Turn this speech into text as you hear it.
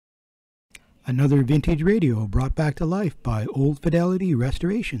Another vintage radio brought back to life by Old Fidelity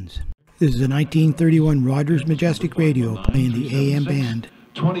Restorations. This is a 1931 Rogers Majestic radio playing the AM band.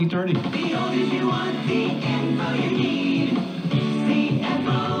 2030. The oldies you want, the info you need.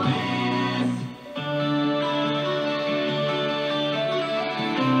 CFOS.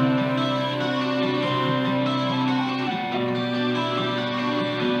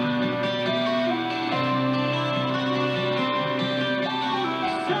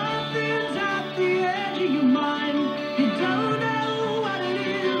 Something's at the edge of your mind. You don't know what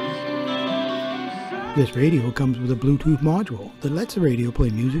it is. This radio comes with a Bluetooth module that lets the radio play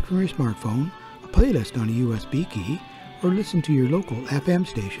music from your smartphone, a playlist on a USB key, or listen to your local FM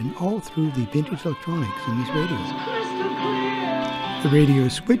station, all through the vintage electronics in this radio. Crystal clear. The radio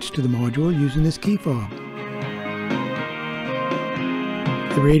is switched to the module using this key fob.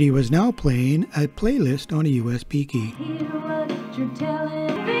 The radio is now playing a playlist on a USB key. Hear what you're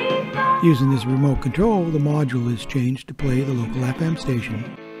telling me. Using this remote control, the module is changed to play the local FM station.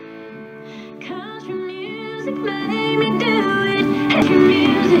 Country music made me do it. Country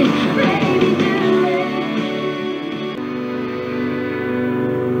music made me do it.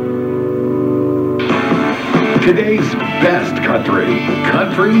 Today's best country.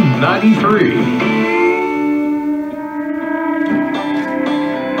 Country 93.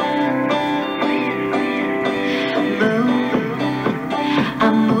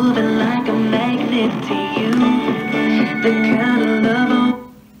 I'm moving like a magnet to you. The kind of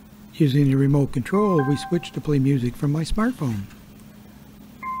love Using the remote control, we switch to play music from my smartphone.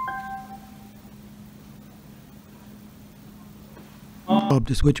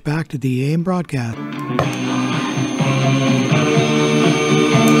 To switch back to the AM broadcast.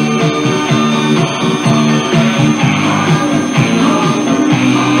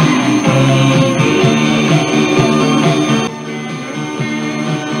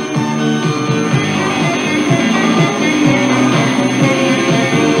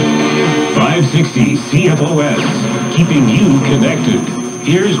 CFOS, keeping you connected.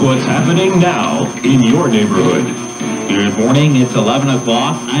 Here's what's happening now in your neighborhood. Good morning, it's 11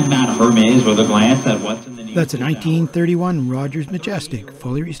 o'clock. I'm Matt Hermes with a glance at what's in the news. That's a 1931 Rogers Majestic,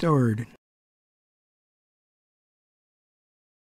 fully restored.